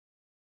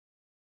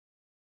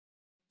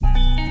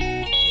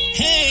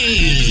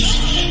Hey!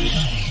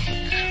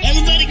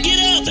 Everybody get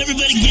up!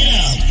 Everybody get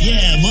up!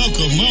 Yeah,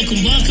 welcome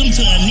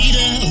to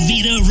Anita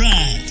Vita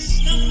Rise.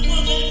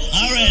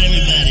 Alright,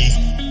 everybody.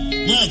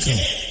 Welcome.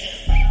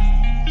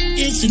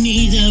 It's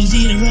Anita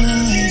Vita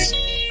Rise.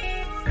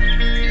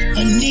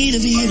 Anita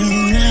Vita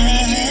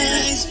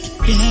Rise.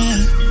 Yeah.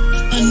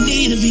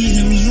 Anita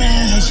Vita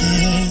Rise.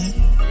 Yeah.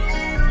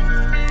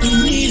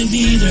 Anita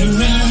Vita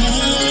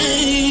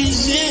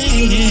Rise. Yeah.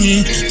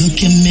 Who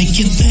can make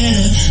it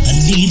better?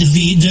 Anita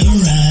Vita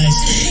Rise.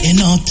 In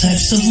all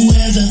types of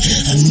weather,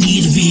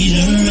 Anita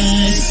Vita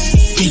Rise.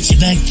 Get you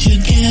back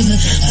together,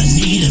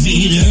 Anita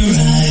Vita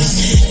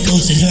Rise. Go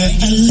send her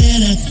a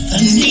letter,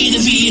 Anita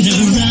Vita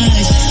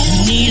Rise.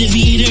 Anita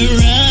Vita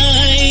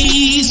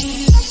Rise.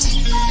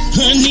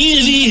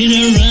 Anita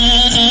Vita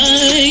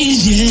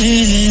Rise,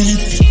 yeah.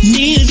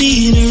 Anita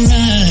Vita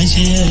Rise,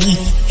 yeah,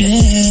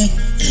 yeah.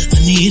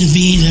 Anita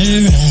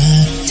Vita Rise.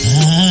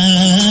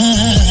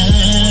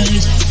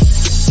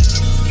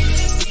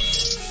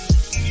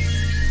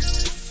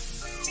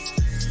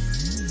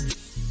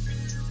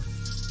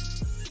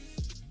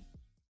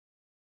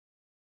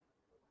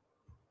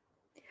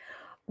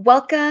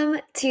 Welcome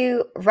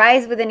to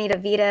Rise with Anita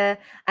Vita.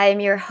 I am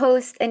your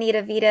host,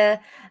 Anita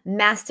Vita,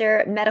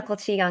 master medical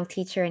Qigong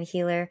teacher and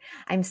healer.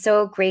 I'm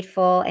so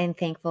grateful and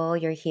thankful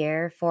you're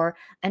here for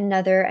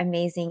another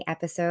amazing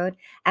episode.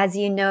 As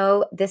you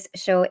know, this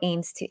show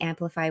aims to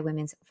amplify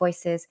women's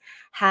voices,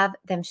 have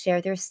them share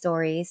their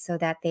stories so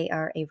that they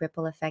are a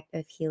ripple effect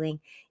of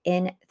healing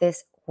in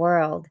this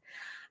world.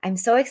 I'm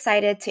so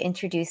excited to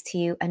introduce to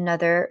you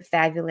another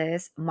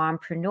fabulous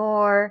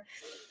mompreneur,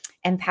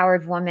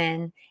 empowered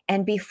woman.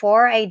 And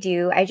before I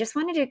do, I just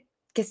wanted to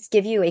just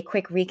give you a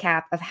quick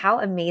recap of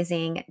how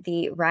amazing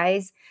the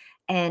Rise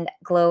and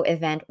Glow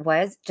event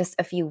was just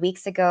a few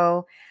weeks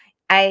ago.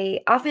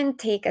 I often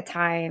take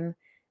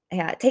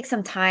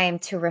some time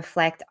to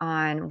reflect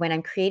on when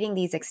I'm creating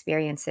these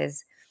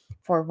experiences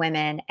for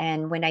women.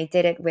 And when I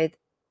did it with,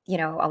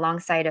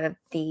 alongside of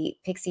the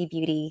Pixie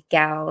Beauty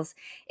gals,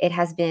 it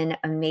has been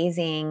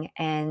amazing.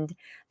 And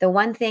the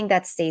one thing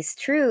that stays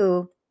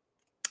true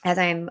as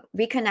I'm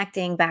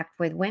reconnecting back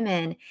with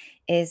women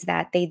is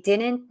that they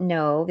didn't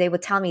know, they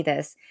would tell me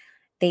this,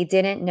 they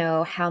didn't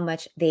know how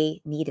much they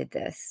needed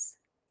this.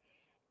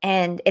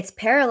 And it's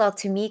parallel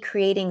to me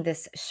creating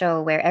this show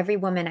where every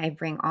woman I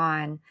bring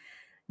on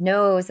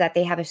knows that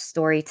they have a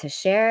story to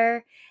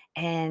share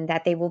and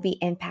that they will be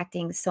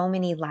impacting so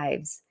many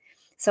lives.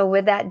 So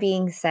with that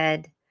being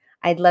said,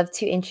 I'd love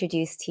to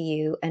introduce to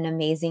you an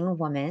amazing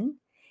woman.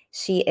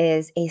 She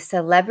is a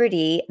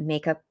celebrity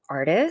makeup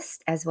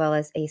artist as well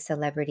as a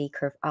celebrity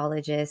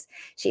kurvologist.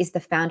 She is the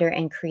founder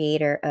and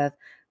creator of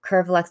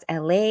Kurvologist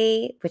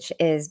LA, which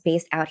is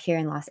based out here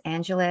in Los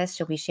Angeles.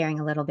 She'll be sharing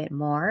a little bit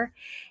more.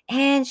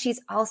 And she's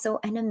also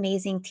an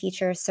amazing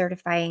teacher,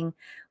 certifying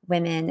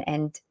women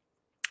and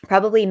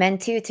probably men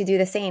too to do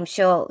the same.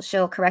 She'll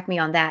correct me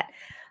on that.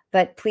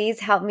 But please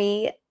help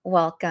me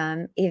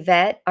welcome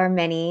Yvette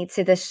Armeni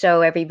to the show,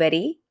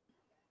 everybody.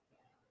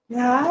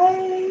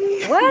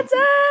 Hi. What's up?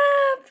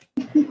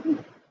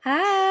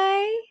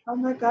 Hi. Oh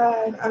my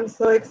God, I'm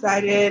so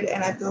excited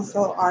and I feel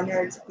so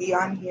honored to be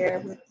on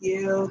here with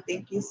you.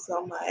 Thank you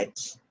so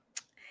much.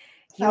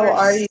 How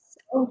are you?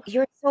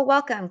 You're so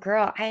welcome,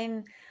 girl.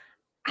 I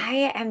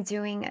am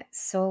doing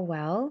so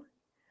well.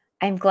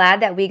 I'm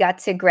glad that we got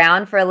to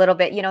ground for a little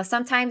bit.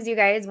 Sometimes you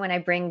guys, when I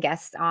bring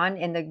guests on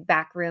in the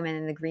back room and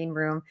in the green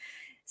room,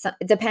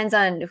 it depends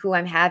on who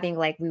I'm having.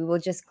 Like we will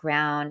just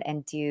ground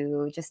and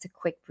do just a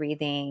quick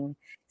breathing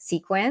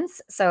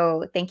sequence.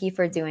 So thank you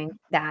for doing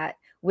that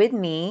with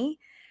me.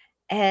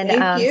 And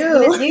Thank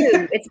you. with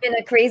you, it's been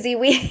a crazy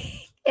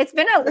week. It's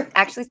been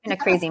a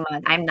crazy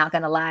month. I'm not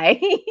gonna lie.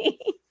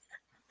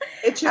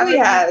 It truly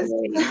has.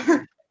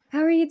 How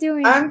are you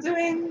doing? I'm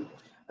doing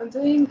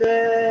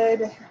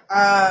good.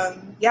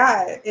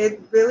 Yeah,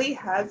 it really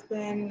has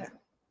been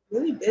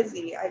really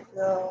busy. I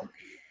feel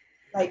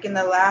like in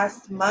the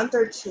last month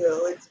or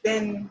two, it's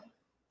been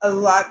a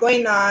lot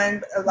going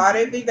on, a lot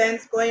of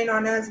events going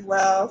on as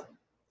well.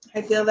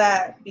 I feel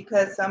that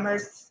because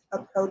summer's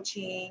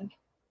approaching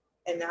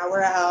and now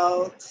we're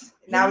out,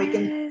 now we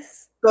can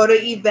go to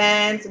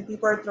events and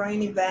people are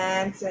throwing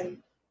events and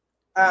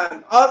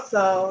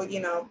also,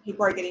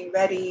 people are getting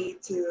ready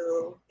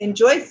to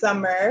enjoy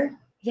summer.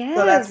 Yes.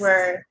 So that's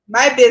where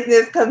my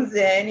business comes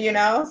in,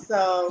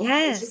 so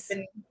yes. It's just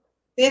been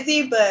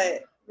busy,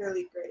 but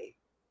really great.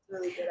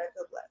 Really good. I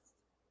feel blessed.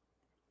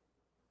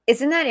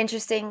 Isn't that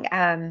interesting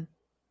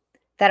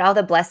that all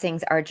the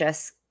blessings are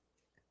just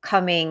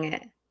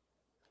coming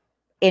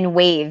in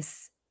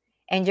waves?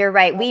 And you're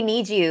right. We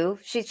need you.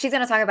 She's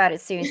going to talk about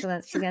it soon. She's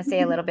going to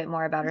say a little bit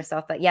more about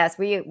herself. But yes,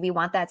 we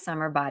want that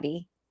summer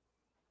body.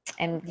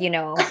 And,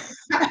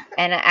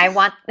 and I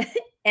want,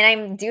 and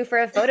I'm due for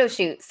a photo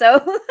shoot.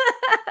 So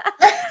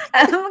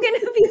I'm going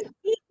to be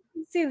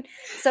speaking soon.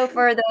 So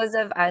for those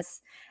of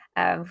us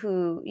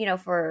who,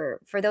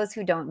 for those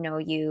who don't know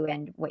you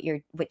and what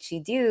you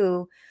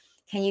do,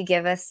 can you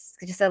give us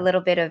just a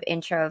little bit of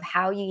intro of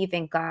how you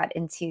even got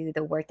into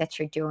the work that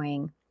you're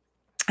doing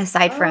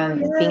aside Oh, from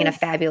being a yes.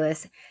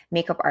 fabulous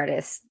makeup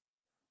artist,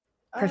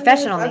 Oh, yes,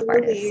 professional makeup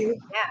artist?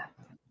 absolutely. Yeah.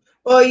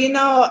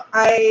 Well,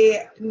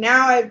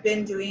 I've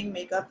been doing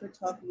makeup for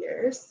 12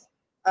 years.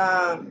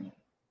 Um,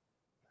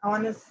 I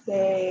want to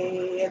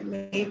say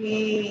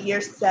maybe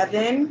year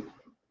 7,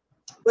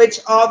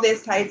 which all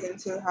this ties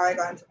into how I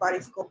got into body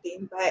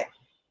sculpting. But,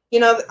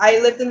 I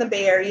lived in the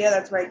Bay Area.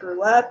 That's where I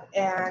grew up.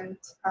 And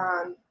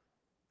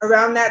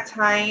around that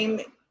time,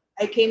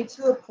 I came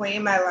to a point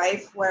in my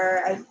life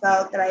where I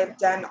felt that I have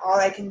done all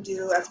I can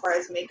do as far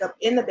as makeup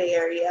in the Bay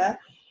Area.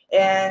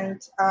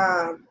 And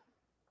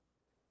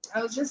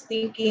I was just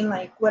thinking,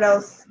 like, what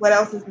else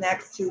is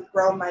next to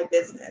grow my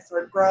business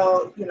or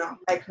grow,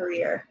 my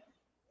career.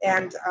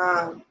 And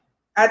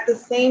at the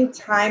same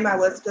time, I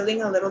was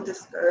feeling a little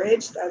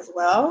discouraged as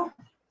well,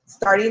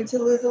 starting to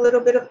lose a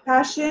little bit of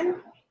passion.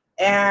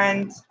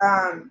 And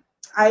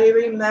I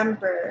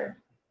remember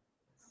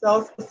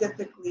so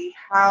specifically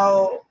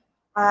how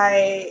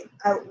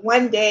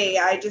one day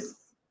I just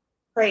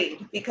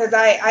prayed because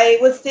I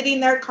was sitting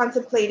there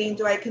contemplating,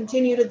 do I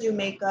continue to do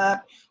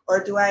makeup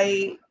or do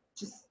I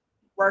just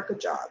work a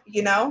job,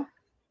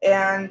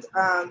 And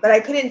but I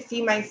couldn't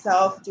see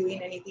myself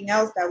doing anything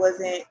else that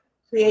wasn't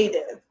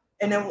creative.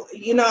 And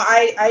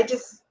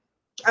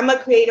I'm a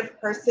creative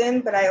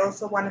person, but I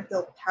also want to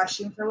feel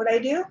passion for what I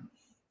do.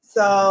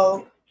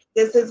 So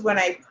this is when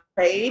I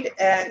prayed,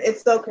 and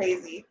it's so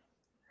crazy.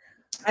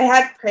 I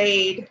had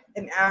prayed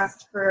and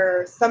asked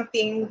for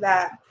something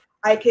that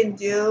I can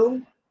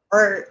do,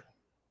 or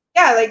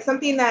yeah, like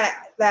something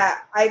that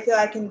I feel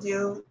I can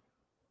do,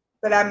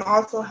 but I'm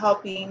also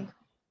helping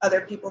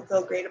other people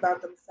feel great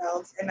about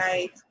themselves, and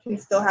I can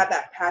still have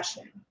that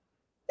passion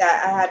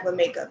that I had with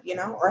makeup,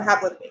 or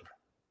have with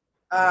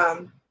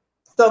makeup.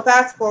 So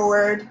fast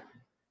forward,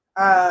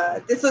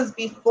 this was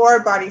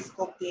before body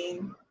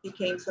sculpting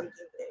became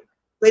something big,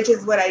 which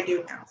is what I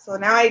do now. So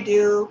now I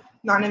do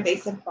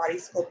non-invasive body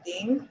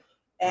sculpting,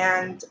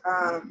 and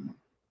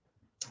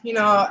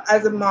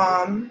as a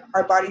mom,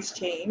 our bodies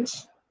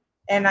change.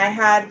 And I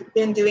had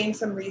been doing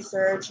some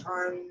research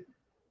on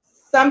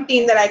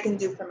something that I can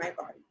do for my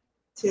body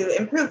to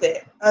improve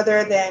it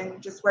other than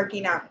just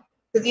working out.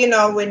 Because,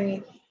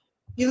 when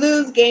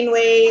you gain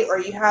weight or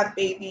you have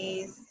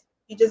babies,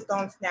 you just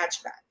don't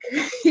snatch back,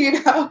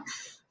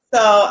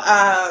 So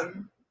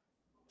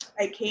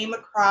I came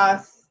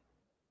across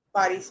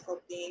body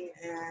sculpting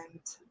and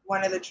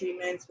one of the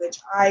treatments which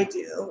I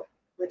do,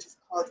 which is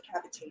called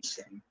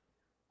cavitation.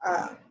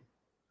 Um,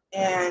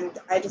 and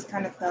I just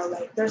kind of felt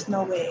like there's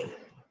no way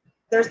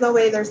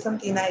there's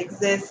something that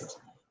exists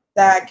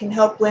that can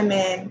help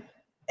women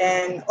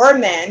or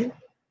men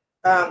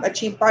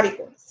achieve body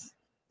goals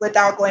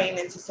without going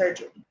into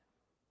surgery.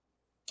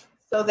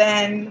 So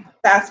then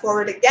fast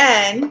forward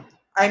again,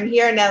 I'm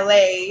here in LA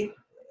a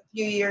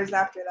few years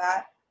after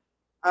that.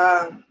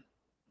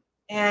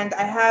 And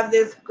I have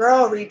this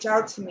girl reach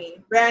out to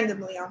me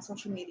randomly on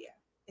social media.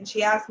 And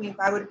she asked me if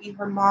I would be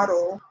her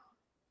model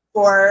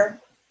for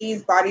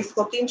these body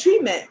sculpting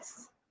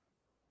treatments.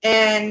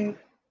 And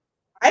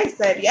I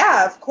said,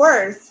 yeah, of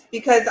course,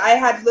 because I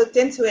had looked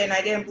into it and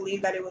I didn't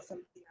believe that it was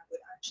something that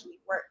would actually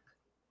work.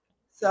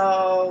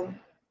 So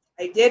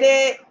I did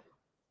it.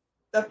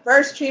 The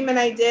first treatment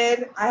I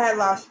did, I had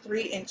lost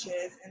 3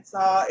 inches and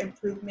saw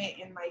improvement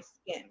in my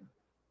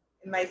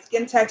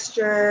skin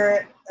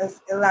texture,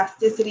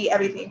 elasticity,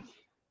 everything.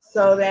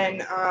 So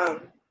then,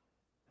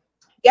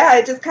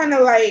 it just kind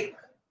of like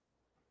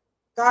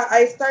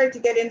I started to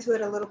get into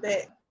it a little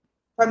bit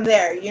from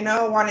there,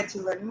 wanted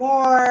to learn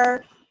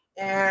more,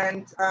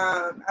 and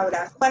I would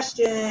ask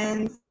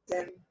questions,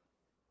 and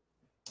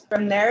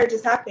from there it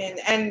just happened.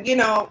 And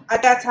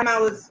at that time I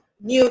was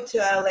new to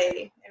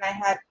LA, and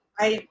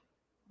I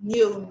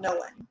knew no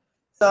one.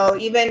 So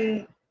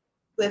even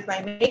with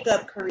my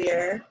makeup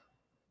career,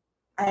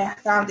 I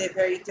found it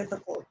very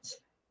difficult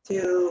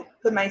to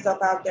put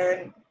myself out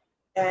there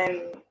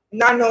and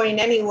not knowing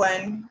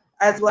anyone,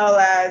 as well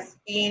as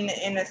being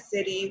in a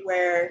city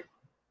where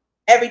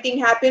everything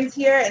happens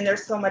here and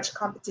there's so much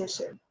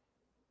competition.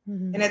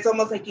 Mm-hmm. And it's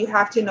almost like you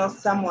have to know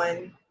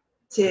someone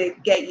to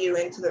get you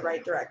into the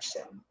right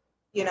direction,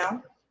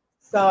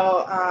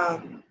 So,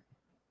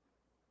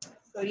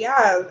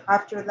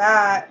 after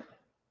that,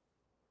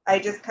 I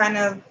just kind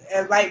of,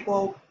 a light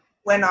bulb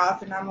went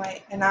off, and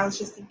I was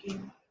just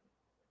thinking,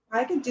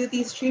 I can do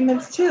these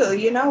treatments too,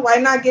 why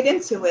not get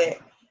into it?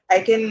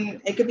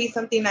 It could be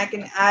something I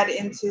can add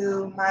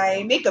into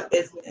my makeup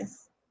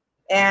business.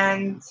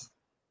 And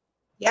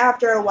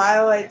after a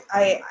while,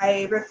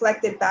 I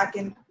reflected back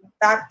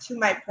to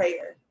my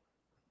prayer,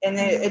 and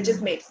it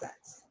just made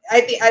sense.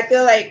 I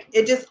feel like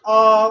it just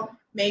all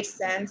makes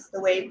sense,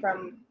 the way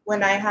from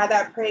when I had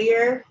that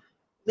prayer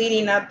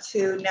leading up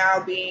to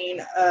now being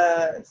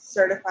a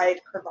certified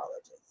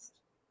kurvologist.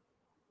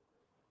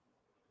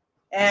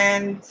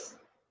 And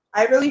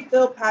I really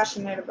feel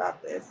passionate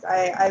about this.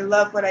 I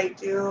love what I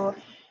do.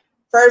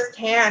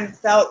 Firsthand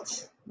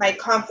felt my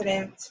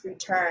confidence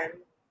return,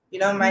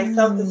 my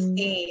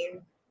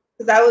self-esteem,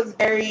 because I was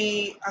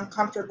very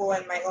uncomfortable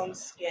in my own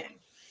skin,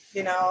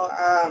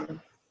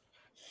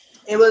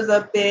 it was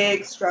a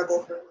big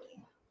struggle for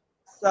me.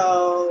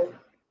 So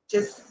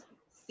just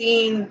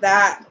seeing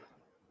that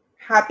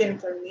happen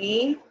for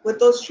me with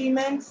those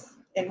treatments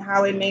and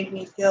how it made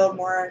me feel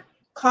more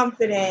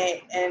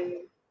confident and,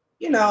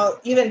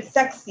 even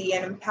sexy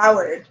and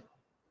empowered,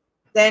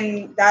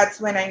 then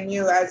that's when I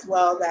knew as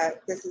well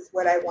that this is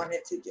what I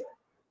wanted to do.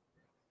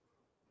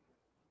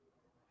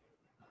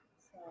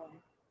 So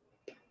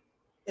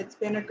it's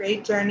been a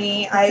great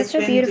journey. That's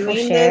such a beautiful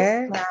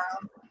share. This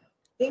now.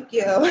 Thank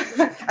you.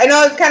 I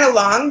know it's kind of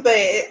long, but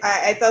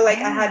I felt like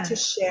I had to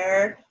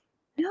share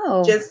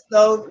just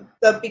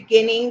the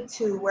beginning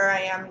to where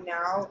I am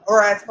now,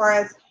 or as far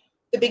as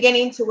the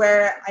beginning to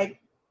where I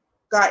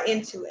got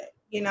into it,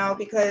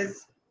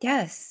 because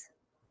yes,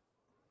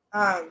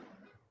 I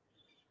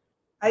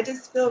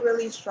just feel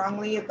really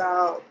strongly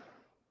about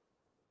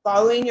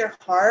following your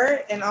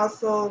heart and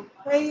also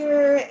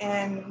prayer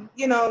and,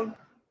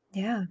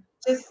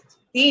 just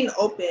being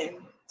open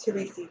to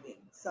receiving.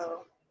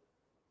 So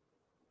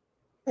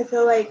I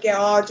feel like it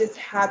all just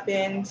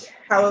happened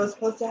how it was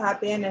supposed to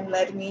happen and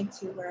led me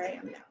to where I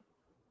am now.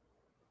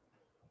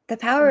 The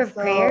power of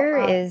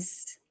prayer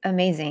is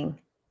amazing.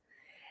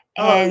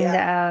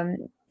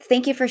 And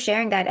thank you for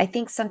sharing that. I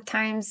think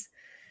sometimes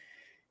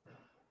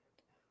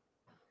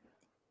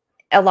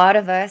a lot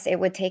of us, it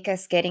would take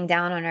us getting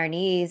down on our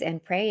knees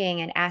and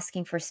praying and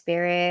asking for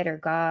spirit or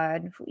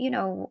God,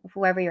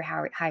 whoever your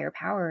higher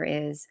power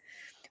is,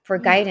 for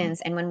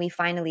guidance. And when we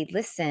finally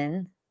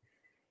listen,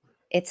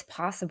 it's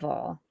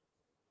possible.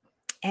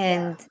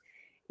 And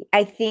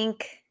I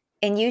think,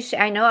 and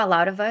I know a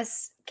lot of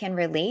us can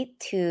relate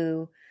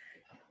to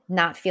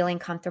not feeling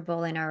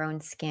comfortable in our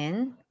own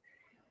skin.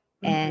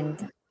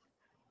 And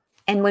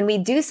when we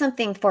do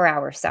something for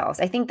ourselves,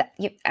 I think that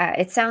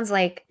it sounds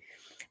like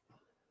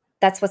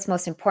that's what's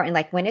most important.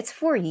 Like when it's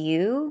for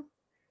you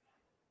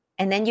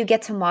and then you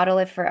get to model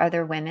it for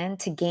other women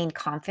to gain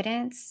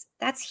confidence,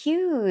 that's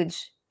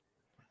huge.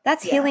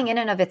 That's healing in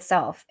and of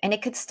itself. And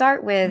it could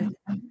start with,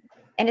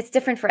 and it's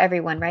different for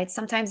everyone, right?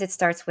 Sometimes it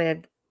starts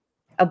with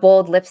a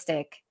bold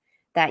lipstick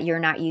that you're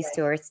not used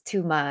to, or it's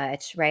too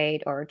much,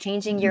 right? Or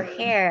changing your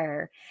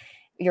hair,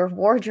 your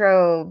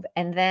wardrobe,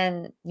 and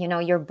then,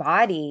 your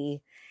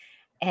body.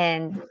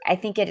 And I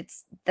think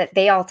it's that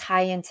they all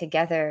tie in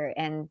together,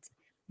 and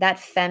that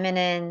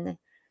feminine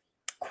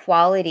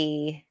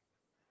quality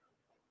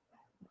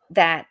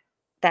that's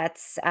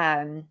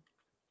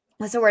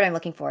what's the word I'm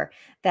looking for,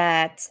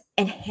 that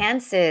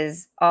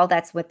enhances all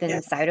that's within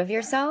inside of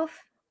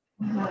yourself.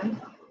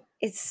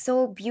 It's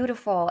so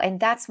beautiful. And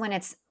that's when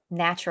it's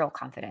natural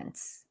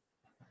confidence.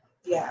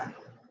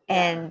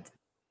 And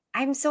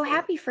I'm so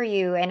happy for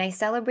you, and I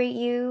celebrate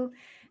you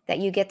that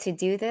you get to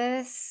do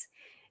this,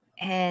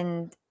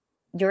 and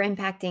you're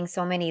impacting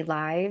so many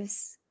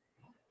lives.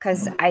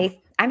 Because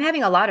I'm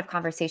having a lot of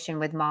conversation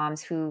with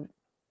moms who,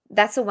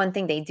 that's the one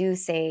thing they do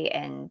say,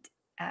 and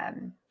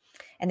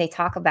they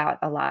talk about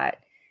a lot,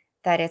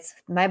 that it's,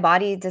 my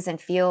body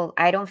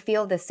I don't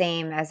feel the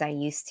same as I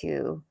used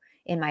to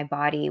in my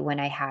body when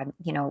I had,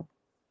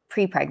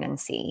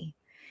 pre-pregnancy.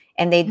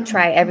 And they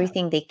try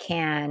everything they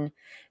can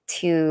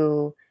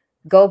to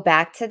go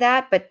back to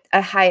that, but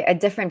a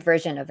different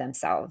version of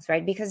themselves,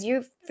 right? Because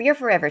you're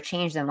forever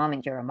changed the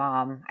moment you're a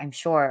mom. I'm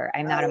sure.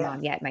 I'm not a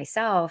mom yet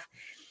myself.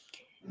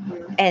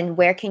 And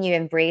where can you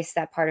embrace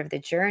that part of the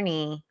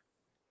journey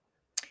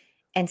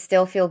and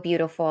still feel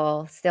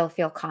beautiful, still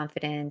feel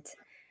confident,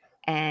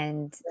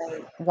 and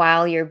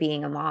while you're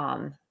being a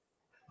mom?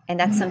 And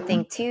that's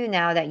something too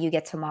now that you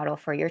get to model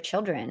for your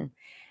children,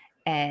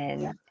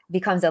 and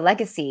becomes a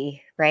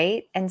legacy,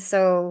 right? And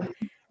so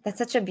that's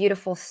such a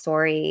beautiful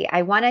story.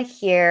 I want to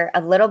hear a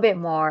little bit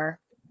more,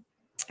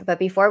 but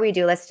before we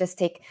do, let's just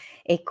take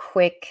a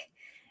quick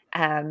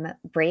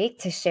break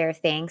to share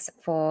thanks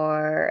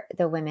for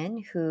the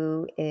women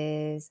who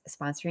is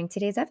sponsoring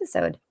today's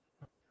episode.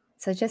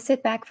 So just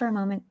sit back for a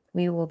moment.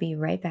 We will be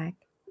right back.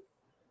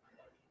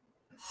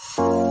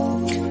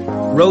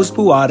 Rose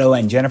Buado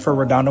and Jennifer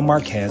Redondo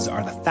Marquez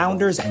are the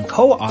founders and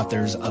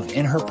co-authors of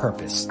In Her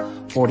Purpose,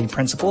 40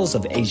 Principles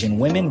of Asian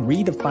Women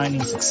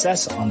Redefining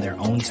Success on Their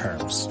Own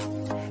Terms.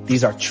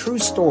 These are true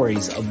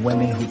stories of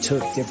women who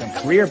took different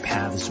career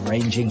paths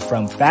ranging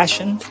from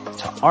fashion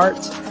to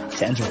art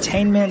to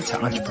entertainment to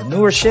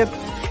entrepreneurship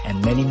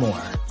and many more.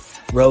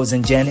 Rose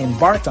and Jen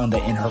embarked on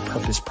the In Her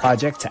Purpose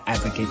project to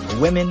advocate for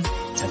women,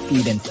 to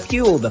feed and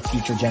fuel the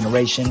future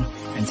generation,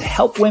 and to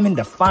help women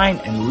define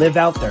and live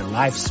out their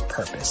life's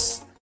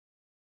purpose.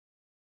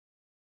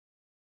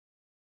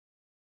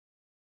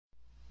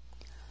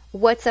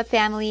 What's up,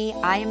 family?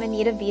 I am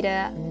Anita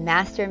Vita,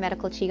 Master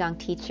Medical Qigong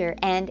teacher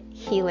and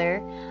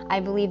healer. I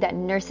believe that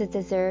nurses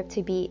deserve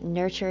to be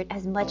nurtured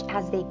as much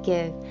as they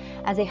give.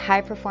 As a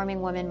high-performing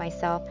woman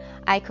myself,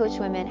 I coach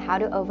women how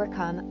to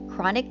overcome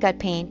chronic gut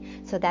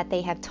pain so that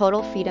they have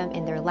total freedom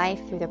in their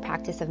life through the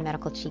practice of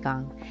medical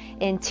Qigong.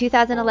 In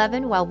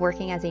 2011, while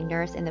working as a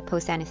nurse in the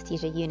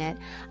post-anesthesia unit,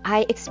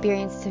 I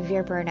experienced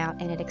severe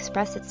burnout, and it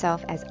expressed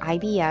itself as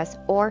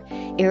IBS, or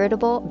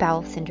irritable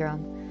bowel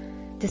syndrome.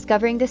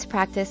 Discovering this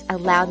practice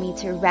allowed me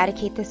to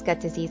eradicate this gut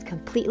disease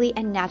completely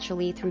and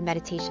naturally through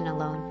meditation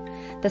alone.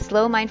 The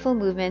slow, mindful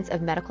movements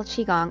of medical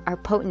Qigong are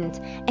potent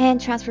and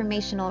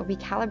transformational,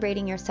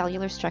 recalibrating your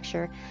cellular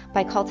structure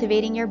by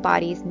cultivating your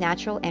body's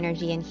natural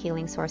energy and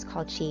healing source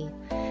called Qi.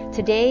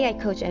 Today, I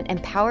coach and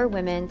empower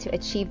women to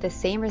achieve the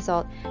same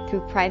result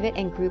through private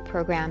and group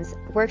programs,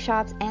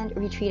 workshops, and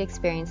retreat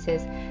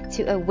experiences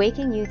to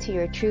awaken you to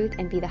your truth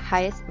and be the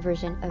highest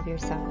version of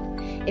yourself.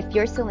 If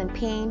you're still in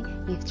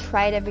pain, you've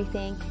tried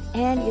everything,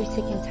 and you're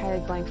sick and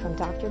tired going from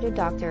doctor to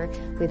doctor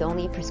with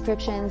only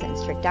prescriptions and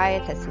strict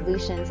diets as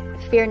solutions,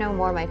 fear no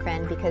more, my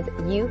friend, because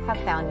you have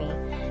found me.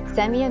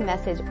 Send me a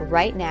message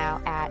right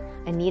now at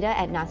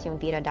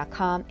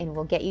anita@nacionvita.com and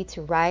we'll get you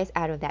to rise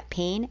out of that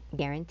pain,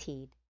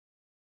 guaranteed.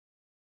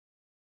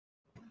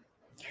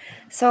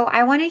 So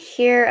I want to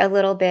hear a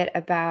little bit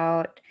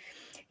about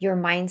your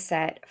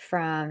mindset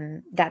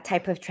from that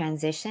type of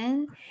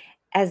transition,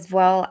 as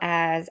well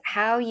as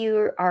how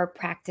you are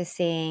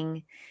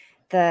practicing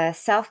the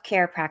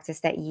self-care practice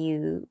that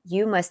you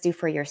must do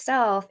for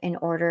yourself in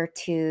order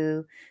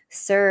to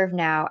serve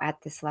now at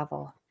this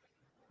level.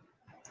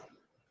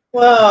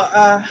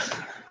 Well,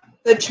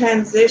 the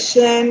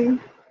transition,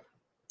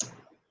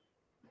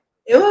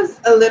 it was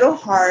a little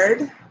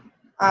hard.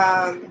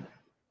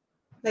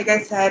 Like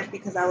I said,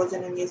 because I was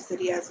in a new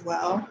city as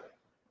well.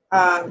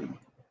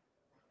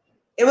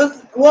 It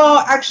was, well,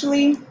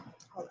 actually,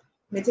 hold on,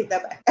 let me take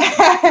that back.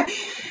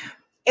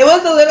 It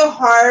was a little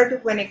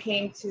hard when it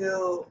came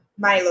to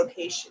my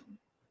location.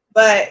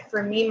 But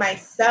for me,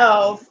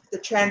 myself, the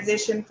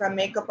transition from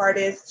makeup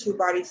artist to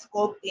body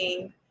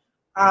sculpting,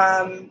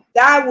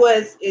 that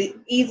was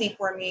easy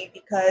for me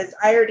because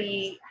I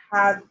already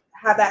have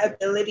that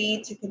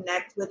ability to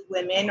connect with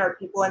women or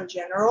people in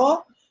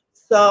general.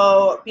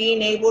 So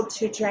being able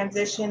to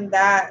transition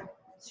that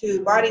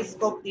to body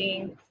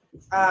sculpting,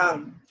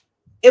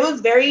 it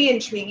was very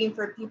intriguing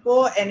for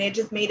people, and it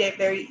just made it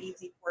very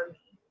easy for me.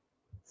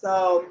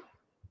 So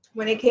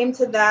when it came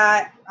to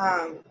that,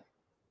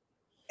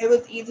 it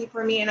was easy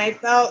for me, and I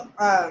felt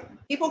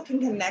people can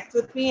connect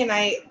with me, and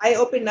I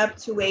opened up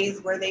to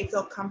ways where they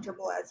feel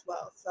comfortable as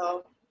well.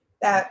 So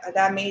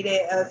that made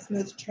it a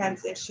smooth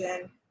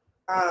transition.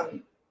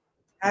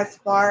 As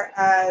far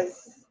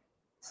as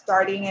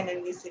starting in a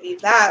new city,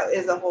 that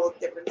is a whole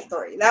different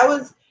story. That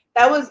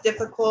was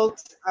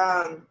difficult,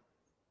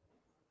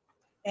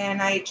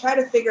 and I try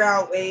to figure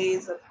out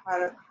ways of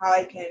how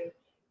I can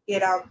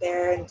get out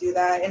there and do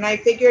that. And I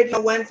figured,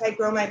 once I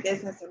grow my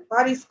business in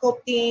body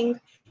sculpting,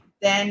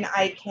 then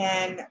I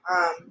can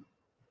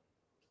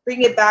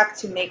bring it back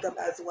to makeup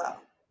as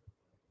well.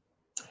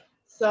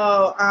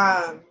 So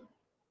that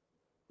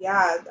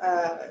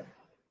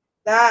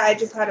I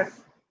just had to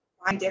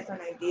find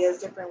different ideas,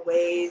 different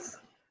ways.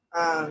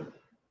 And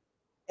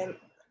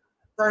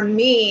for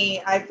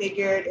me, I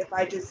figured if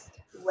I just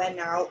went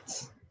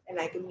out and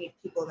I could meet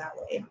people that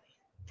way,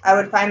 I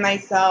would find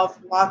myself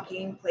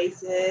walking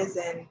places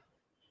and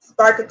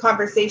spark a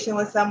conversation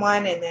with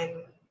someone, and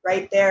then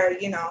right there,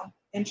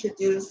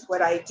 introduce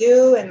what I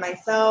do and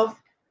myself.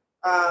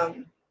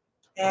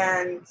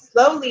 And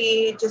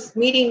slowly just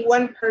meeting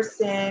one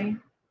person,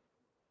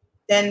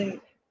 then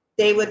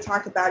they would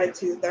talk about it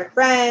to their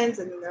friends,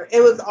 and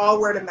it was all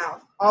word of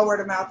mouth.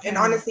 And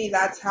honestly,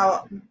 that's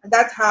how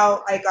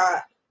I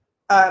got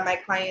my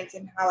clients,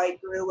 and how I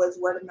grew was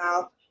word of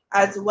mouth,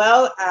 as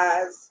well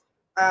as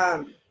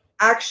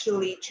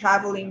actually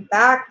traveling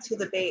back to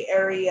the Bay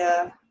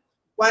Area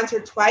once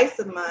or twice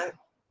a month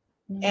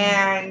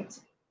and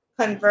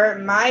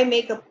convert my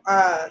makeup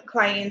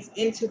clients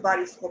into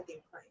body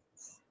sculpting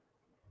clients.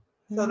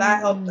 So that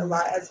helped a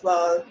lot as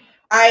well.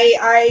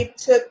 I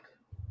took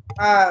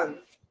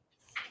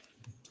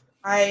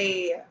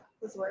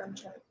what's the word I'm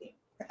trying to think?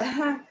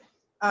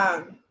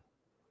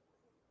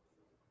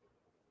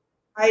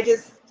 I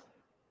just,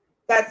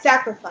 that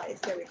sacrifice,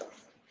 there we go.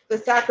 The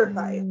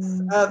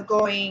sacrifice of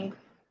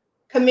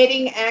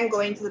committing and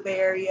going to the Bay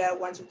Area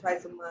once or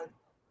twice a month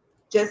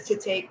just to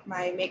take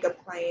my makeup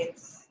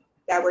clients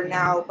that were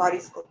now body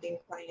sculpting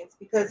clients.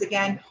 Because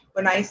again,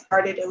 when I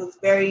started, it was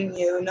very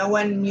new. No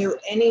one knew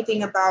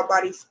anything about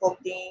body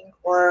sculpting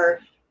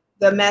or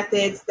the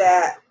methods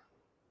that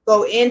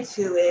go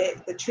into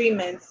it, the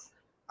treatments.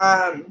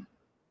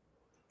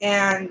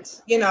 And,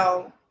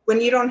 when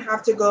you don't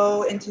have to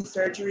go into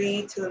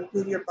surgery to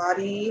improve your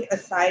body,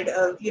 aside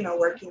of,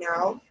 working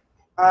out,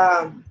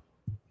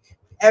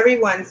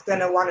 everyone's going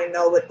to want to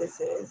know what this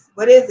is.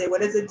 What is it?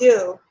 What does it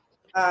do?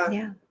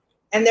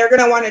 And they're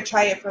going to want to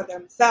try it for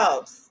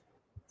themselves.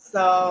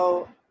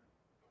 So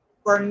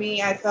for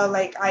me, I felt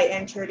like I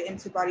entered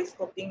into body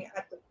sculpting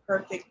at the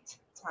perfect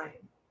time.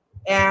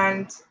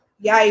 And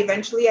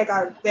eventually I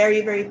got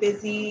very, very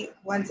busy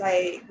once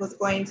I was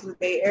going to the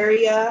Bay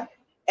Area.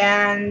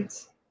 And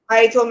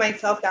I told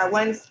myself that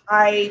once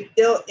I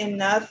built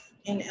enough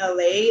in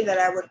LA, that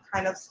I would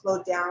kind of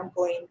slow down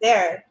going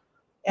there.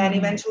 And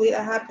eventually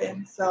that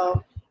happened.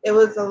 So it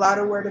was a lot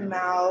of word of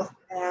mouth,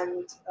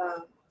 and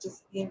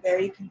just being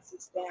very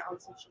consistent on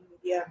social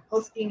media,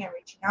 posting and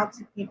reaching out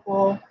to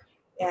people.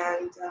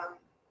 And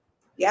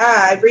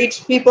yeah, I've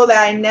reached people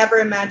that I never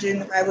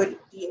imagined I would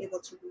be able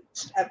to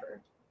reach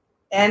ever.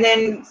 And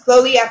then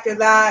slowly after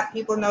that,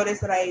 people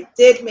noticed that I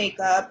did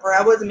makeup, or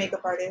I was a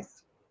makeup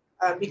artist,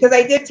 because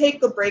I did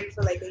take a break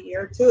for like a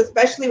year or two,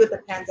 especially with the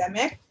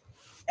pandemic.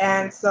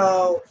 And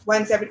so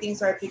once everything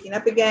started picking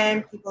up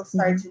again, people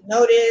started to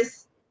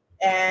notice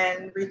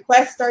and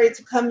requests started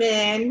to come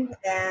in.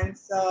 And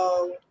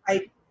so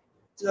I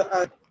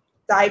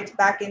dived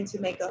back into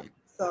makeup.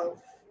 So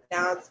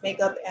now it's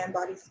makeup and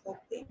body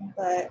sculpting.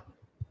 But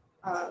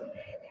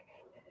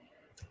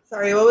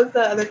sorry, what was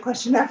the other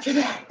question after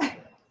that?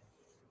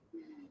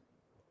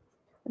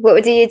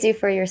 What do you do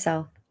for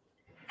yourself?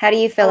 How do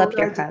you fill up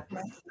your cup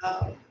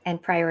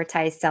and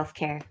prioritize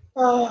self-care?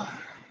 Oh,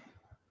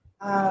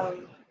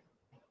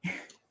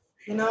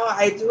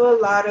 I do a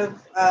lot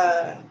of,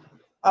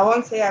 I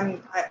won't say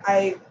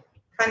I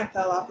kind of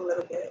fell off a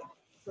little bit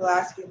the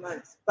last few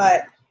months,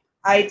 but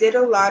I did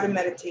a lot of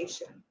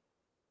meditation.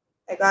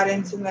 I got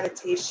into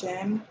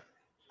meditation,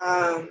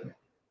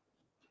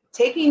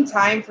 taking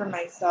time for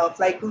myself,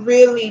 like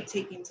really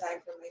taking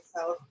time for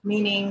myself,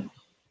 meaning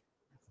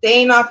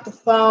staying off the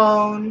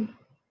phone,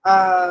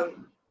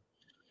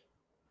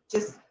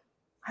 just,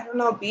 I don't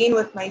know, being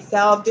with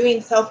myself,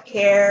 doing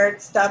self-care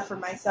stuff for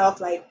myself,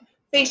 like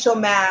facial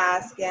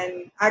mask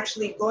and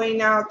actually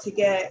going out to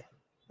get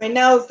my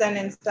nails done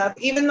and stuff,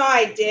 even though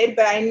I did,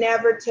 but I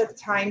never took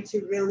time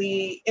to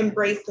really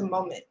embrace the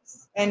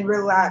moments and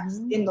relax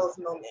in those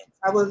moments.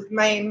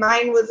 My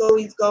mind was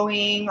always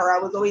going, or I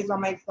was always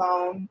on my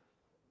phone.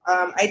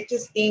 I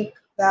just think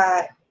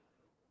that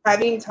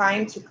having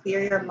time to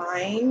clear your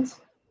mind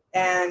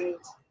and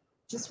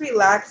just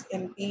relax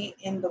and be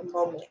in the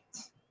moment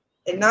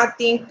and not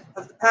think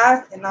of the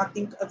past and not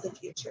think of the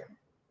future.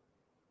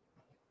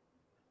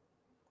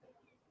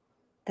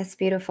 That's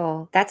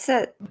beautiful. That's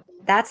a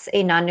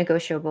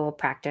non-negotiable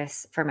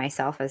practice for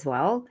myself as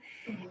well.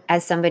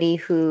 As somebody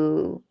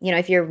who,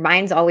 if your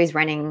mind's always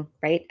running,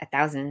 right,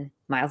 1,000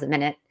 miles a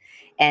minute,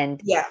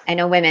 and I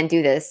know women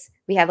do this,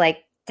 we have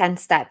like 10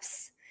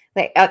 steps,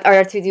 like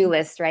our to-do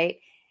list, right?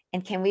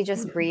 And can we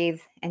just breathe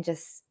and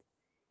just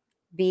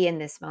be in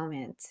this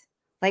moment?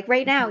 Like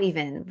right now,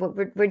 even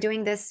we're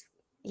doing this,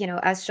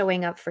 us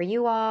showing up for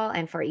you all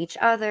and for each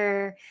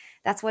other.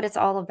 That's what it's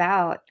all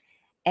about.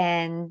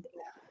 And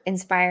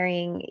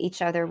inspiring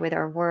each other with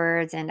our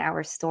words and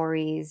our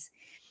stories.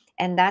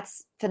 And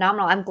that's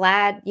phenomenal. I'm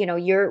glad,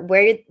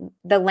 the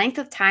length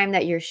of time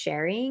that you're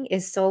sharing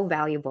is so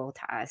valuable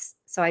to us.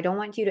 So I don't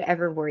want you to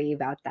ever worry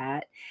about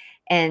that.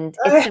 And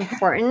it's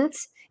important.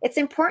 It's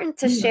important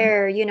to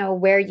share,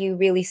 where you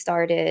really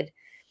started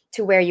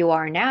to where you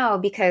are now,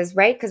 because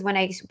when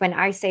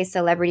I say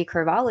celebrity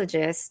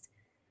kurvologist,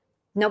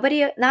 not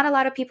a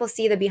lot of people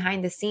see the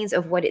behind the scenes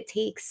of what it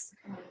takes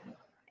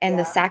and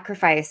the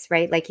sacrifice,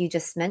 right? Like you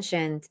just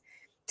mentioned,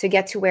 to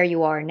get to where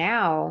you are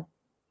now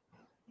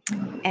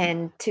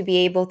and to be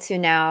able to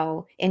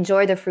now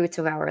enjoy the fruits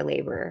of our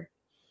labor.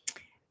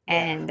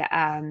 And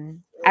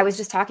I was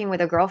just talking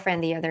with a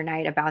girlfriend the other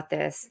night about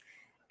this,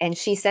 and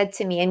she said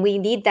to me, and we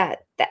need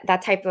that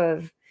type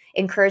of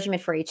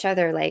encouragement for each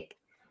other. Like,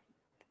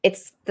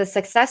 it's the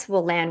success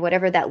will land,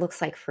 whatever that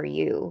looks like for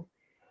you.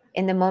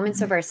 In the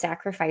moments of our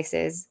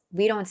sacrifices,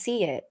 we don't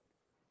see it.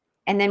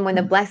 And then when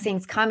the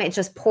blessings come, it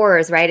just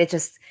pours, right? It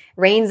just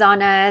rains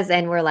on us.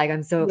 And we're like,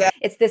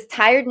 it's this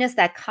tiredness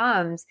that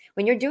comes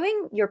when you're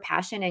doing your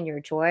passion and your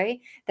joy.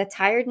 The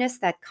tiredness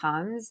that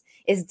comes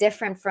is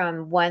different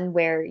from one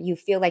where you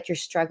feel like you're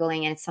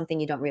struggling and it's something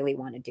you don't really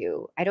want to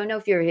do. I don't know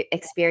if you've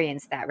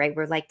experienced that, right?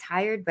 We're like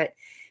tired, but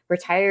we're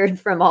tired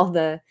from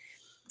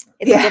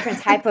it's a different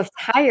type of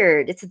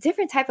tired. It's a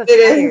different type of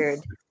tired,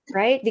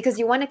 right? Because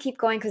you want to keep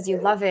going because you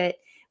love it.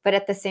 But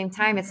at the same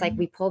time, it's like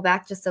we pull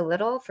back just a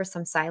little for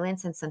some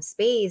silence and some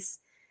space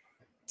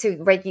to,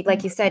 right,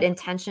 like you said,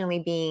 intentionally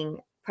being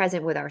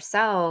present with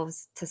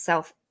ourselves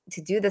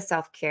to do the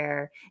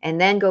self-care,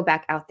 and then go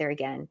back out there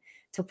again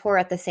to pour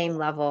at the same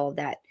level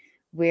that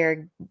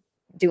we're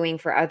doing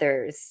for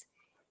others,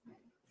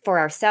 for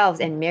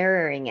ourselves, and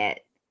mirroring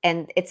it.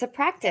 And it's a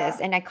practice.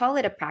 And I call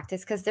it a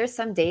practice because there's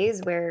some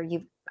days where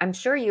I'm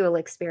sure you will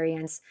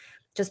experience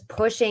just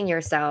pushing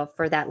yourself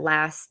for that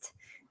last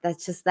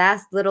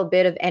little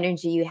bit of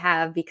energy you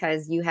have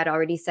because you had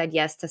already said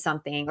yes to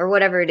something or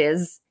whatever it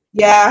is.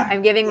 Yeah.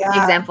 I'm giving an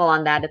example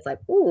on that. It's like,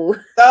 ooh.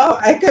 Oh,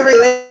 I can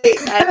relate.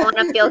 I don't want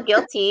to feel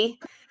guilty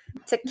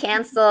to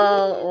cancel,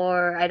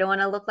 or I don't want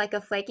to look like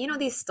a flake.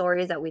 These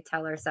stories that we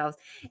tell ourselves.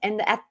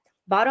 And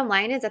bottom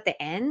line is, at the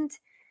end,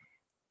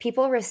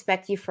 people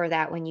respect you for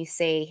that when you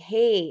say,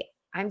 hey,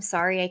 I'm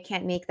sorry I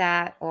can't make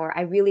that, or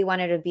I really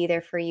wanted to be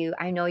there for you.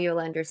 I know you'll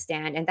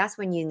understand. And that's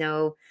when you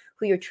know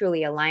who you're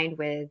truly aligned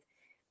with,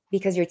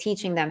 because you're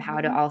teaching them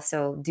how to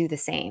also do the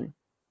same.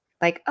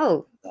 Like,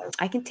 oh,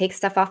 I can take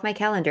stuff off my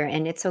calendar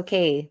and it's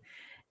okay.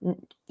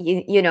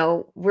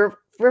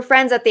 We're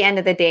friends at the end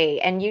of the day.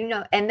 And,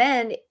 and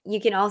then you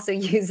can also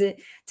use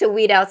it to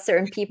weed out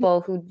certain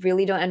people who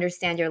really don't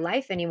understand your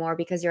life anymore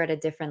because you're at a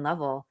different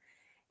level,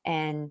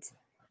 and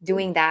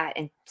doing that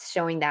and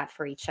showing that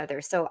for each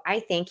other. So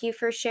I thank you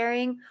for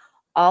sharing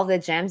all the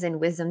gems and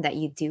wisdom that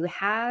you do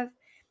have.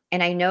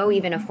 And I know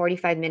even a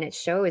 45-minute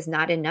show is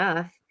not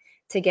enough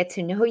to get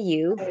to know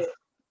you. Right.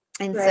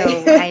 And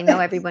Right. so I know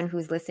everyone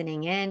who's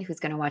listening in, who's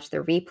going to watch the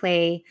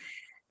replay,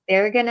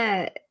 they're going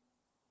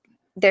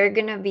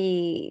to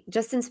be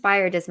just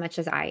inspired as much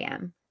as I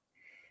am.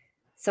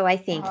 So I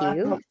thank I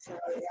you. hope so,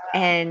 yeah.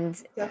 And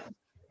Definitely.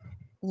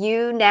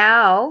 you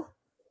now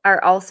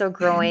are also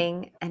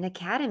growing an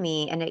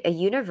academy and a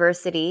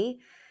university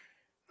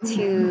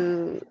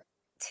to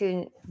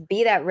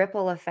be that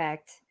ripple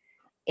effect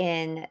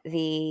in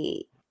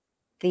the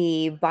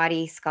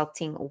body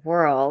sculpting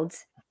world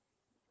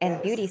and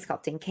Yes. beauty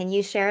sculpting. Can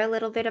you share a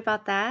little bit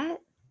about that?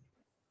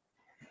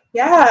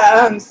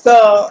 Yeah,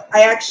 so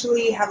I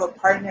actually have a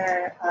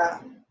partner.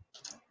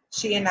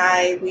 She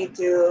and we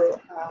do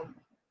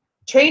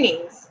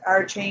trainings.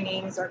 Our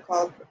trainings are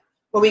called,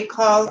 what we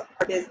call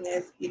our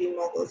business, Beauty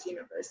Moguls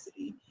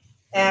University.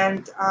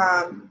 And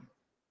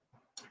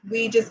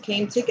we just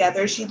came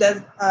together. She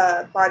does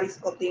body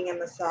sculpting and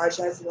massage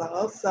as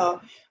well. So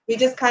we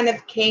just kind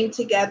of came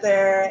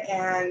together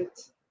and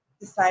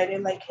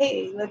decided, like,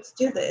 hey, let's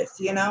do this.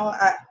 You know,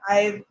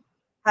 I've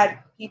had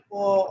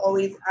people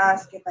always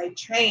ask if I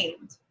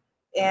trained.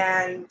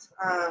 And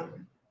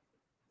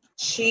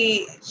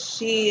she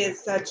is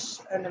such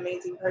an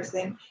amazing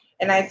person.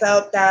 And I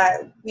felt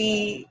that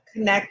we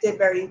connected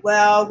very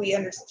well. We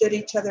understood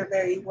each other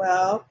very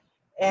well.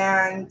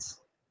 And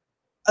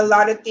a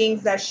lot of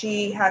things that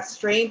she has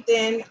strength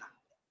in,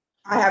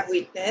 I have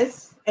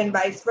weakness, and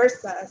vice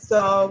versa.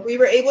 So we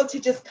were able to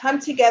just come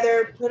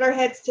together, put our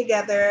heads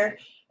together,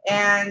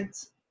 and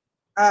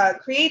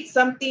create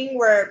something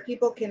where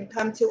people can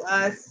come to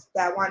us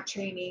that want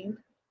training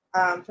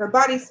for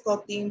body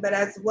sculpting, but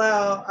as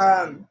well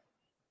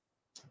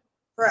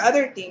for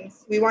other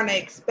things. We want to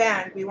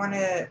expand. We want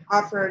to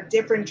offer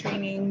different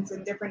trainings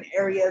in different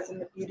areas in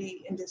the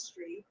beauty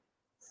industry.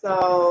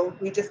 So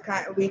we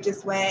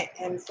just went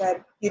and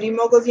said Beauty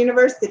Moguls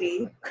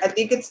University. I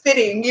think it's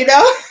fitting, you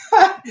know.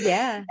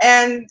 Yeah.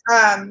 And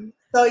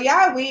so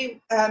yeah,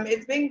 we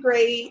it's been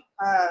great.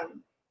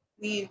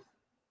 We've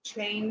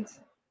trained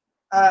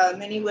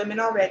many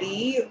women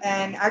already,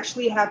 and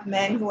actually have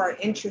men who are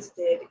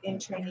interested in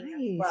training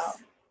as well.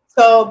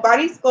 So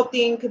body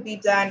sculpting could be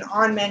done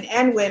on men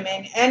and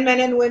women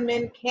and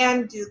women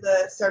can do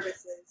the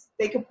services.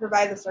 They can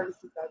provide the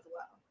services as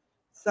well.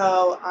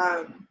 So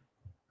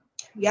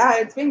yeah,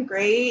 it's been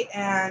great,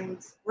 and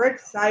we're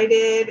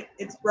excited.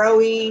 It's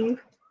growing.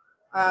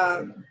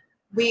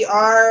 We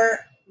are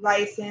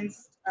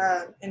licensed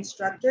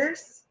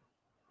instructors,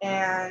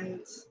 and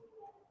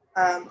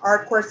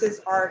our courses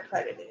are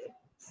accredited.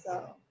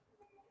 So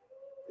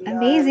we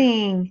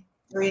Amazing.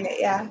 are doing it,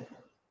 yeah.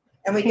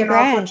 And we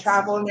Congrats. can also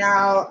travel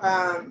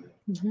now.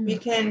 We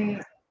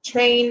can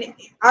train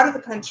out of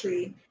the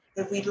country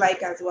if we'd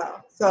like as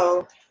well.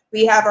 So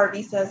we have our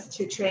visas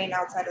to train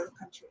outside of the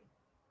country.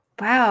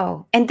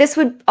 Wow. And this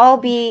would all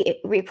be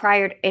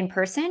required in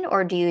person,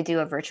 or do you do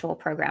a virtual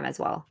program as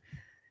well?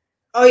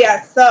 Oh,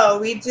 yeah. So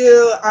we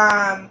do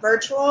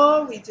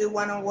virtual, we do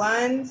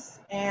one-on-ones,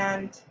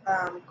 and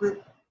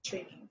group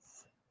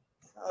trainings.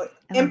 So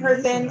in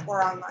person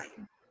or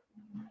online.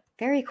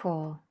 Very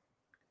cool.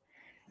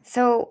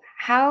 So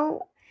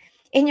how,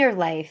 in your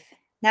life,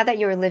 now that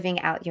you're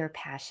living out your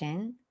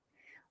passion,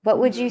 what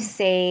would you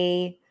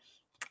say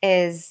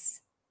is,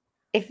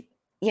 if,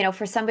 you know,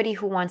 for somebody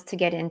who wants to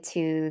get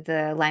into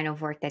the line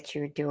of work that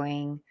you're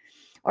doing,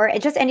 or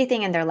just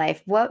anything in their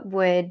life, what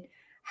would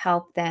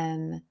help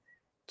them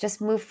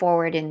just move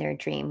forward in their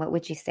dream? What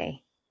would you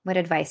say? What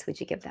advice would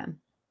you give them?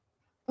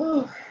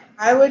 Oh,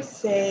 I would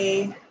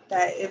say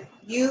that if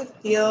you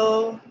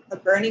feel a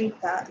burning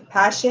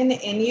passion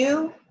in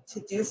you to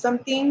do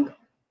something,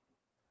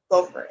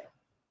 go for it.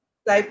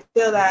 I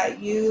feel that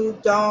you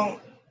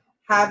don't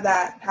have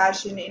that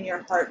passion in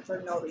your heart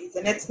for no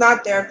reason. It's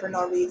not there for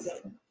no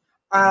reason.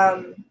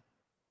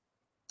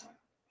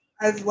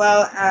 As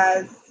well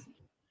as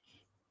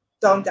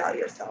don't doubt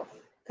yourself.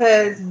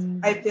 Because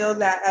I feel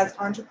that as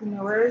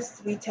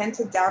entrepreneurs, we tend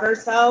to doubt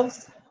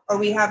ourselves, or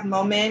we have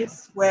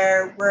moments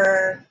where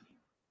we're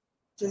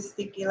just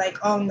thinking like,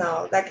 oh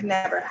no, that can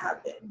never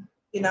happen.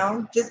 You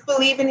know, just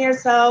believe in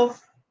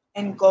yourself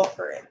and go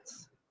for it.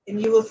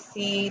 And you will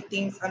see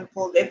things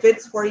unfold. If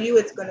it's for you,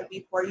 it's going to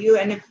be for you.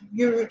 And if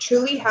you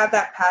truly have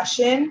that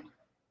passion,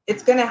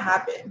 it's going to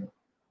happen.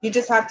 You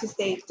just have to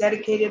stay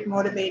dedicated,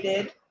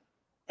 motivated,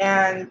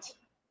 and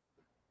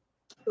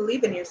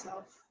believe in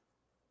yourself.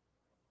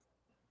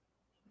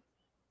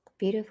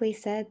 Beautifully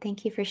said.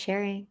 Thank you for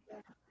sharing.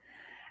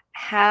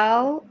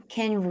 How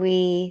can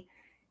we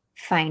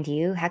find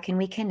you? How can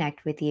we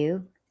connect with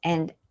you?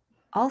 And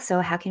also,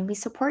 how can we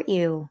support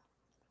you?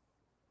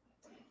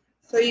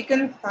 So you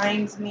can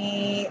find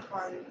me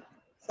on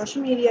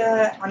social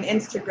media, on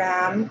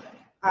Instagram,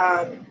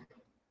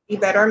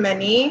 Yvette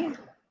Armeni.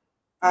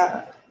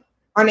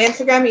 On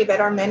Instagram, Yvette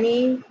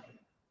Armeni,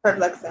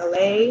 Perplex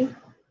LA,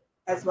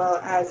 as well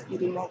as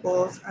Beauty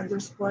Moguls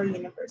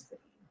 _University.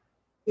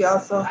 We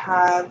also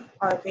have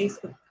our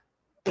Facebook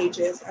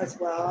pages as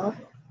well.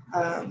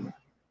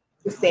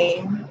 the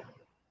same.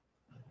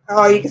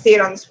 Oh, you can see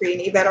it on the screen.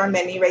 Yvette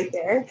Armeni right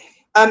there.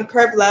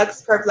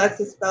 Kurvologist.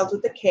 Kurvologist is spelled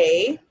with a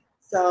K.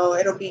 So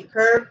it'll be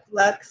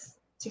Kurvologist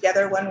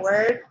together, one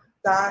word,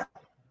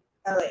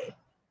 .LA.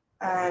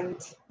 And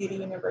Beauty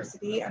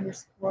University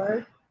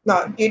 _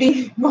 no,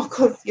 Beauty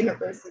Moguls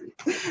University.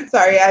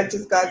 Sorry, I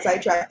just got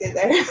sidetracked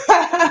there.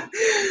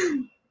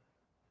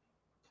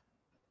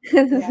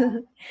 Yeah.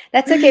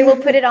 That's okay.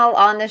 We'll put it all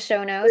on the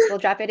show notes. We'll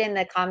drop it in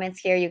the comments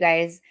here, you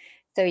guys,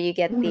 so you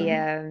get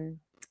the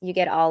you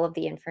get all of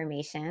the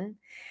information.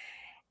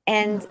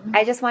 And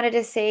I just wanted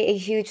to say a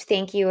huge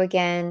thank you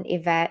again,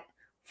 Yvette,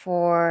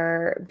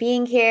 for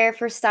being here,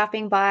 for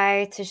stopping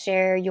by to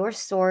share your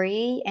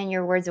story and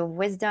your words of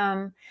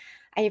wisdom.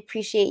 I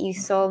appreciate you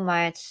so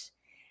much.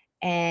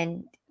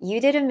 And you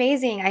did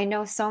amazing. I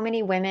know so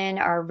many women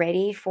are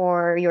ready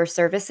for your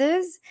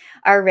services,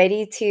 are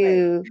ready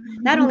to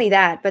not only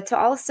that, but to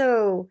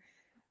also,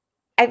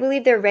 I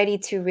believe they're ready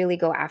to really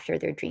go after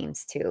their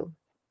dreams too.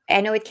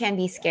 I know it can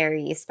be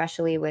scary,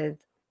 especially with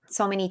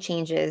so many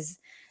changes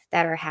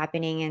that are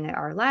happening in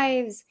our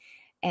lives.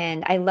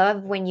 And I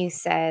love when you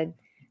said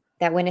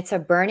that when it's a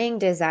burning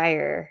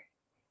desire,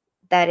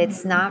 that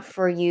it's not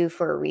for you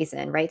for a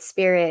reason, right?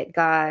 Spirit,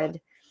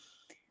 God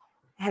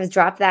has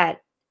dropped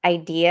that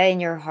idea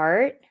in your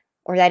heart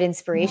or that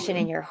inspiration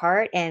in your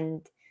heart,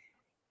 and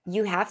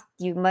you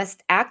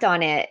must act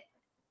on it,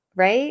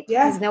 right?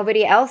 Because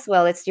nobody else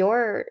will. It's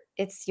your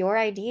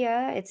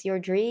idea, it's your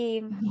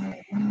dream.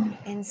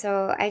 And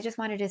so I just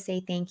wanted to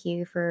say thank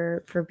you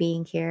for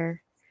being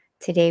here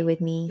today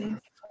with me.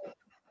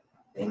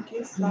 Thank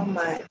you so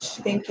much.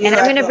 Thank you. And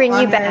I'm gonna bring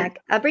you back.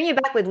 I'll bring you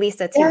back with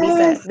Lisa too.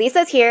 Yes.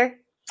 Lisa's here.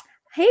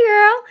 Hey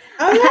girl.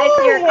 Oh, I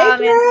see your hey,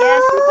 comments. girl. Yeah,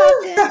 she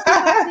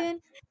popped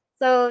in.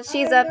 So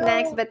she's up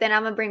next, but then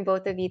I'm gonna bring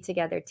both of you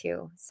together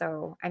too.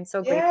 So I'm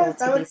so grateful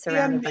to be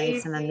surrounded by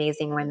some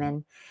amazing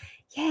women.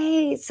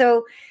 Yay!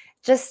 So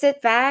just sit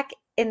back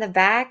in the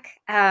back,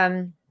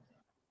 and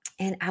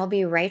I'll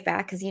be right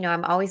back because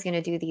I'm always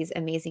gonna do these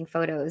amazing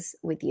photos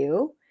with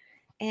you.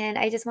 And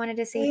I just wanted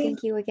to say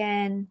thank you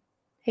again.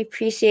 I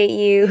appreciate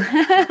you.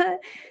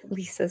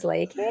 Lisa's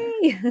like,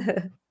 hey.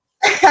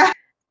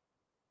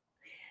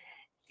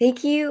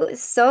 Thank you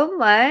so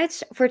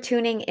much for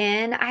tuning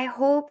in. I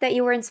hope that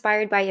you were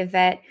inspired by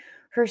Yvette.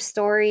 Her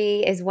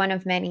story is one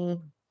of many,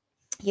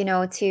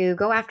 to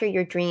go after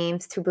your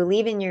dreams, to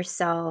believe in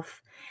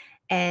yourself,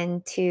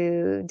 and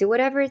to do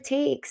whatever it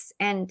takes.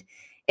 And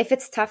if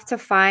it's tough to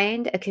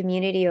find a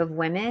community of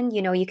women,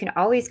 you can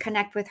always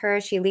connect with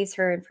her. She leaves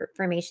her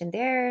information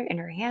there and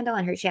her handle,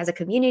 and she has a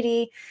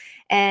community.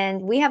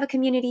 And we have a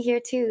community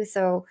here too.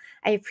 So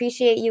I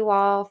appreciate you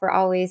all for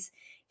always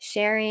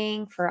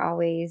sharing, for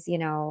always,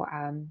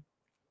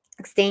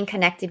 staying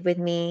connected with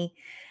me.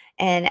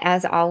 And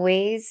as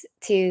always,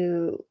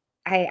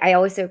 I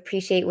always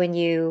appreciate when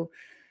you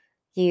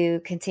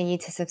continue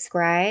to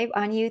subscribe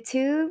on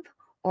YouTube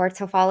or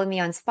to follow me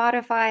on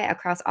Spotify,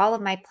 across all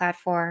of my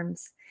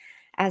platforms.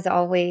 As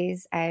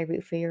always, I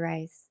root for your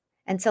rise.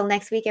 Until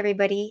next week,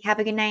 everybody, have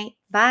a good night.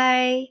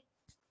 Bye.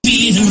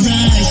 Be the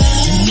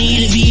rise.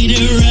 Need to be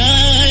the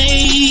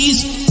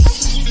rise.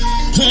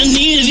 I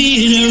need to be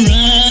the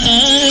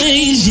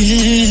rise,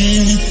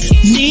 yeah.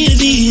 Need to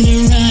be the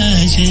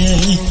rise,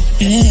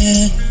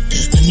 yeah.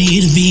 I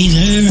need to be the